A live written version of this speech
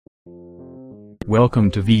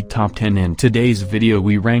Welcome to the Top 10. In today's video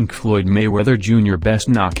we rank Floyd Mayweather Jr. best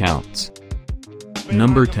knockouts.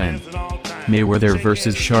 Number 10. Mayweather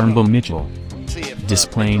vs. Sharmba Mitchell.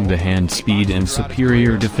 Displaying the hand speed and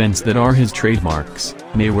superior defense that are his trademarks,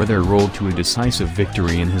 Mayweather rolled to a decisive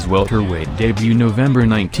victory in his welterweight debut November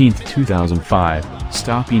 19, 2005,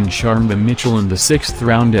 stopping Sharmba Mitchell in the 6th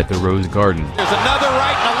round at the Rose Garden. There's another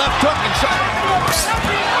right and a left hook and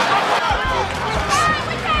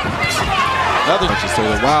another punches. So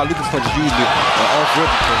wow, look at this punches usually off rip.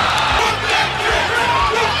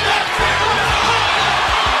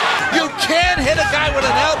 You can't hit a guy with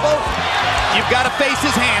an elbow. You've got to face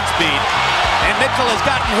his hand speed. And Mitchell has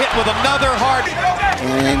gotten hit with another hard.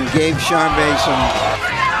 And gave Sharmba some.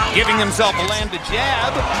 Giving himself a landed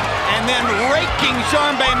jab. And then raking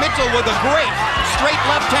Sharmba Mitchell with a great straight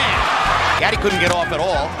left hand. Gaddy couldn't get off at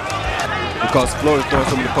all. Because Floyd throwing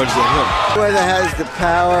some of the punches at him. Mayweather has the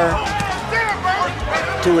power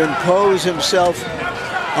to impose himself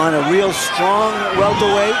on a real strong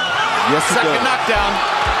welterweight. Yes, second knockdown.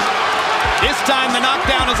 This time the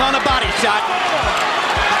knockdown is on a body shot.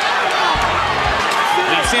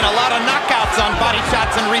 We've seen a lot of knockouts on body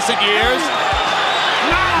shots in recent years.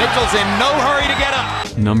 Mitchell's in no hurry to get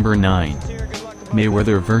up. Number 9.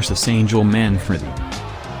 Mayweather vs. Angel Manfredi.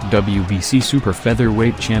 WBC super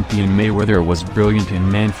featherweight champion Mayweather was brilliant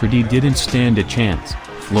and Manfredi didn't stand a chance.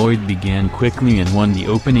 Floyd began quickly and won the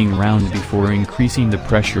opening round before increasing the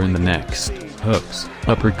pressure in the next. Hooks,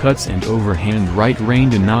 uppercuts and overhand right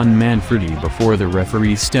rained in on Manfredi before the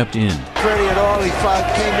referee stepped in. Manfredi at all, he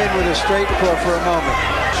came in with a straight claw for a moment.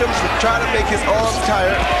 Shim's trying to make his arms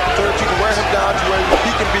tired so that you can wear him down to where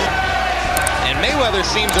he can be. And Mayweather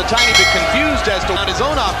seems a tiny bit confused as to his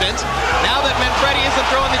own offense. Now that Manfredi isn't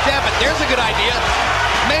throwing the jab, but there's a good idea.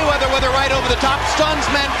 Mayweather with a right over the top stuns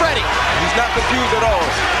Manfredi. He's not confused at all.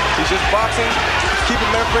 He's just boxing, keeping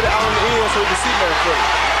Manfredi out on the end so he can see Manfredi.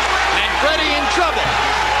 Manfredi in trouble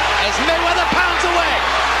as Mayweather pounds away.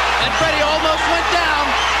 Manfredi almost went down.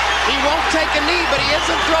 He won't take a knee, but he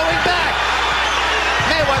isn't throwing back.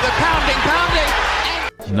 Mayweather pounding.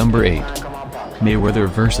 Number 8. Mayweather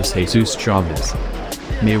vs. Jesus Chavez.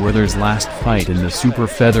 Mayweather's last fight in the super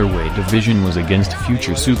featherweight division was against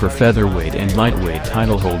future super featherweight and lightweight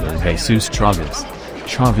title holder Jesus Chavez.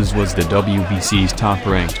 Chavez was the WBC's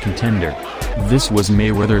top-ranked contender. This was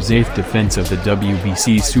Mayweather's 8th defense of the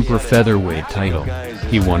WBC super featherweight title.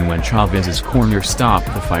 He won when Chavez's corner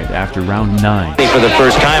stopped the fight after round 9. For the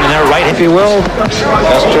first time, and they're right, if you will.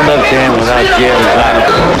 Just to left hand without jab.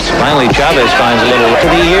 Finally, Chavez finds a little to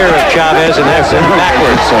the ear of Chavez, and that's it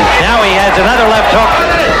backwards. Now he has another left hook.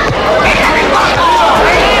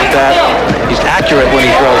 He's accurate when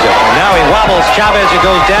he throws it. Now he wobbles Chavez, it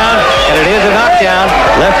goes down, and it is a knockdown.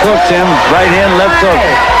 Left hook, Tim. Right hand, left hook.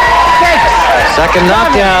 Second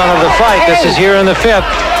knockdown of the fight. This is here in the 5th.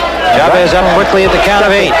 Chavez up quickly at the count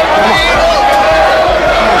of 8.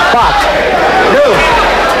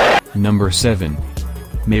 Number 7.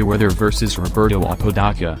 Mayweather vs. Roberto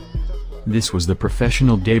Apodaca. This was the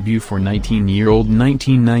professional debut for 19-year-old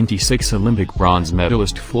 1996 Olympic bronze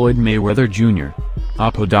medalist Floyd Mayweather Jr.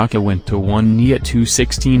 Apodaca went to one knee at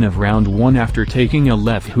 2:16 of round 1 after taking a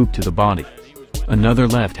left hook to the body. Another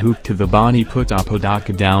left hook to the body put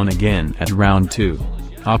Apodaca down again at round 2.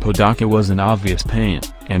 Apodaca was in obvious pain,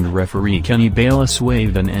 and referee Kenny Bayless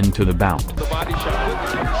waved an end to the bout. The body shot.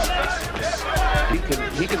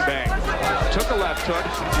 He can bang. Took a left hook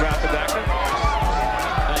to Apodaca.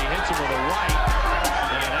 And he hits him with a right.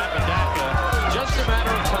 And Apodaca, just a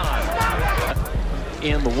matter of time.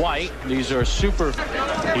 In the white, these are super.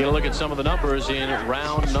 You gotta look at some of the numbers in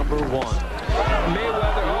round number 1.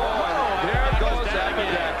 Mayweather, there goes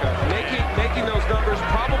Apodaca. Making those numbers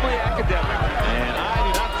probably academic. And I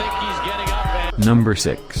do not think he's getting up. Number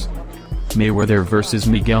 6. Mayweather vs.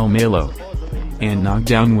 Miguel Malo. And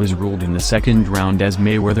knockdown was ruled in the 2nd round as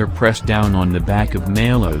Mayweather pressed down on the back of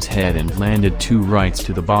Malo's head and landed 2 rights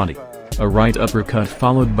to the body. A right uppercut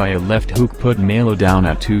followed by a left hook put Malo down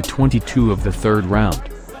at 2:22 of the 3rd round.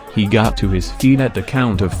 He got to his feet at the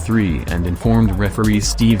count of 3 and informed referee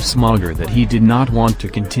Steve Smogger that he did not want to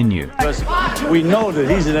continue. We know that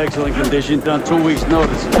he's in excellent condition, done 2 weeks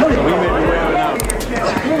notice, so we made the way of it out.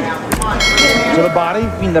 To the body,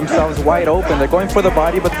 being themselves wide open. They're going for the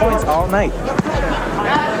body, but points all night.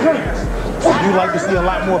 You'd like to see a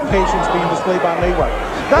lot more patience being displayed by Mayweather.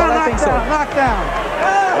 Well, I think so. Knockdown.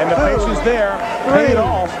 And the patience there paid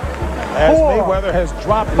off as Mayweather has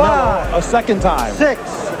dropped Melo a 2nd time. 6.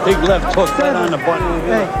 Big left hook right on the button.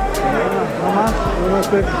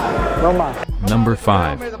 Number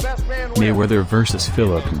 5. Mayweather vs.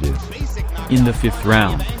 Philip Ndu. In the 5th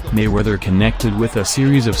round, Mayweather connected with a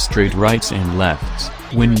series of straight rights and lefts.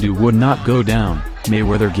 When Ndo would not go down,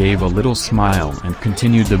 Mayweather gave a little smile and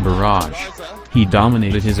continued the barrage. He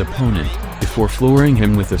dominated his opponent, before flooring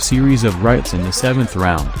him with a series of rights in the 7th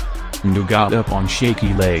round. Ndo got up on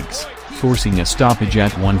shaky legs, forcing a stoppage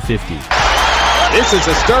at 150. This is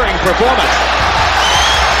a stirring performance.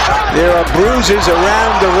 There are bruises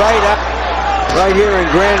around the right here in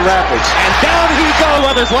Grand Rapids. And down he goes.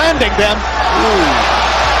 Mayweather's landing them.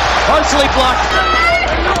 Partially blocked.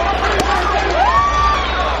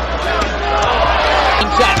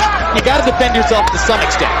 You got to defend yourself to some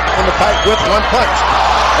extent. In the fight with one punch.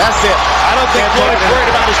 That's it. I don't think Floyd's worried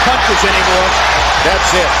about his punches anymore. That's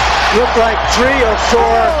it. Look like 3 or 4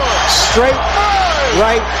 straight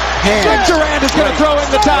right hands. Nick Durant is going to throw in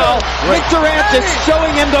the towel. Nick Durant is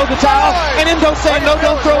showing Endo the towel, and Endo saying, no,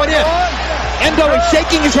 don't throw it in. Endo is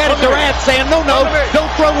shaking his head at Durant, saying, no,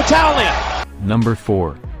 don't throw the towel in. Number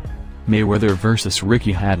 4. Mayweather vs.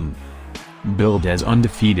 Ricky Hatton. Billed as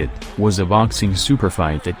Undefeated, was a boxing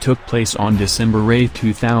superfight that took place on December 8,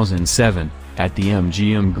 2007, at the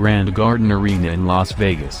MGM Grand Garden Arena in Las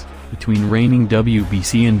Vegas, between reigning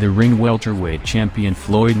WBC and the ring welterweight champion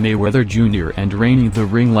Floyd Mayweather Jr. and reigning the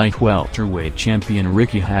ring light welterweight champion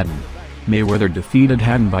Ricky Hatton. Mayweather defeated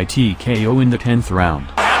Hatton by TKO in the 10th round.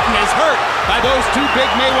 Hatton is hurt by those two big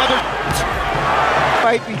Mayweather.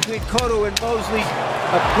 Fight between Cotto and Mosley,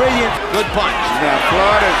 a brilliant Good punch. Now,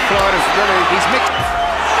 Floyd is really, He's mixed.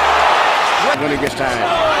 when he gets tired.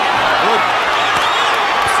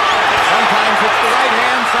 Sometimes it's the right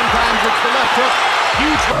hand, sometimes it's the left hook.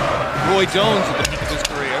 Huge. Roy Jones at the peak of his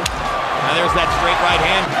career. Now there's that straight right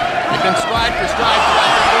hand. He's been stride for stride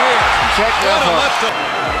throughout his career. Check What a left left hook.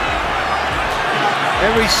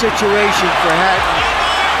 every situation for Hatton.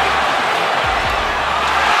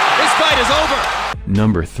 This fight is over.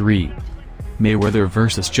 Number 3. Mayweather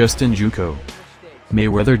vs. Justin Juco.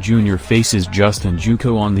 Mayweather Jr. faces Justin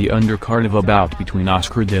Juco on the undercard of a bout between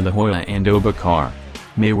Oscar De La Hoya and Obakar.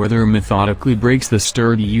 Mayweather methodically breaks the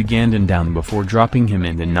sturdy Ugandan down before dropping him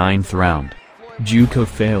in the 9th round. Juco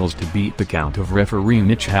fails to beat the count of referee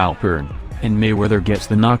Mitch Halpern, and Mayweather gets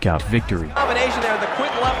the knockout victory. Combination there, the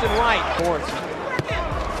quick left and right.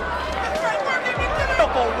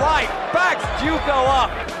 Beautiful right, backs Juco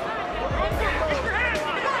up.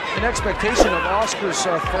 An expectation of Oscar's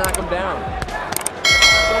knock him down.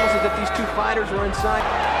 It's almost as if these two fighters were inside.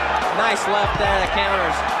 Nice left there that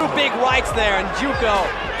counters. Two big rights there, and Juco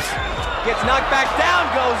gets knocked back down,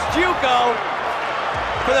 goes Juco.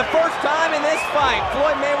 For the first time in this fight,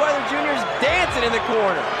 Floyd Mayweather Jr. is dancing in the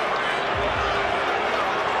corner.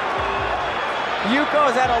 Juco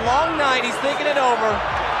has had a long night, he's thinking it over,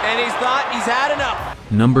 and he's thought he's had enough.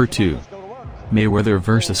 Number 2. Mayweather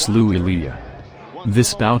vs. Louis Lea.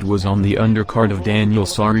 This bout was on the undercard of Daniel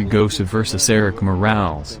Sarigosa vs. Eric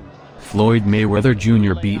Morales. Floyd Mayweather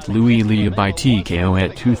Jr. beat Louis Lea by TKO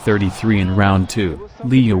at 2:33 in round 2.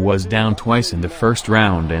 Lea was down twice in the first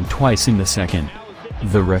round and twice in the second.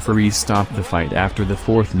 The referees stopped the fight after the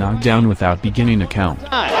 4th knockdown without beginning a count.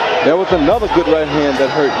 There was another good right hand that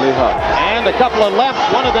hurt Lea. And a couple of lefts,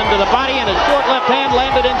 one of them to the body, and a short left hand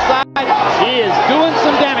landed inside. He is doing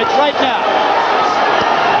some damage right now.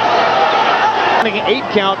 8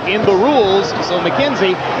 count in the rules, so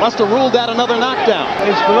McKenzie must have ruled out another knockdown.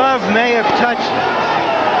 His glove may have touched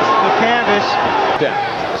the canvas.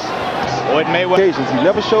 Floyd Mayweather. He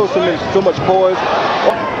never shows so much poise.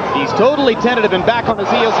 He's totally tentative and back on his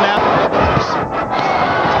heels now.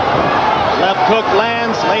 Left hook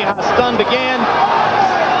lands, Lea stunned again,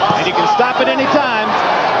 and you can stop it any time.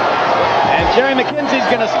 And Jerry McKenzie's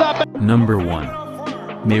going to stop it. Number 1.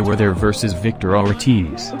 Mayweather vs. Victor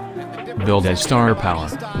Ortiz. Billed as Star Power,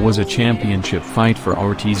 was a championship fight for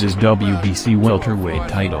Ortiz's WBC welterweight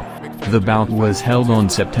title. The bout was held on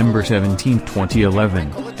September 17,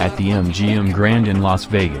 2011, at the MGM Grand in Las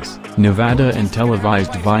Vegas, Nevada and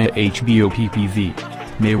televised via HBO PPV.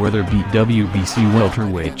 Mayweather beat WBC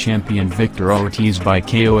welterweight champion Victor Ortiz by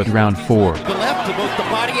KO at round 4. The left to both the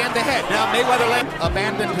body and the head. Now Mayweather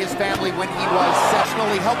abandoned his family when he was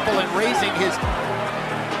exceptionally helpful in raising his...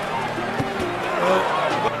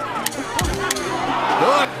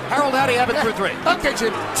 Good. Harold, how do you have it through 3? Okay, Jim.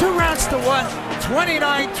 2 rounds to 1.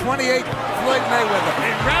 29-28, Floyd Mayweather.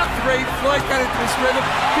 In round 3, Floyd got into his rhythm,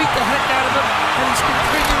 beat the heck out of him, and he's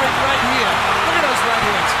continuing right here. Look at those right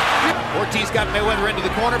hands. Ortiz got Mayweather into the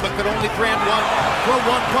corner, but could only throw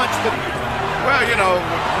one punch. Well, you know,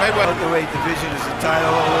 Mayweather welterweight division is the title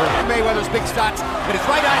holder. Mayweather's big shots, but his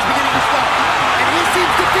right eye's beginning to stop. And he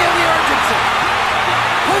seems to feel the urgency.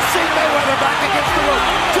 Pushing Mayweather back against the rope,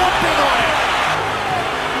 jumping on it.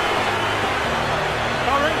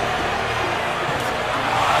 All right.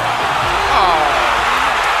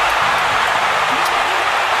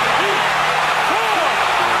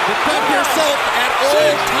 Defend yourself at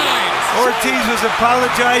all times. Ortiz was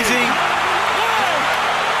apologizing.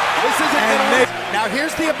 This isn't now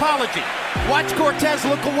here's the apology. Watch Cortez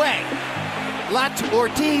look away. Watch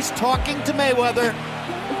Ortiz talking to Mayweather.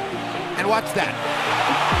 And watch that.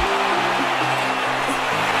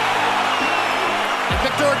 And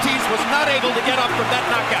Victor Ortiz was not able to get up from that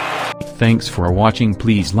knockout. Thanks for watching.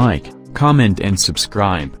 Please like, comment and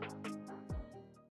subscribe.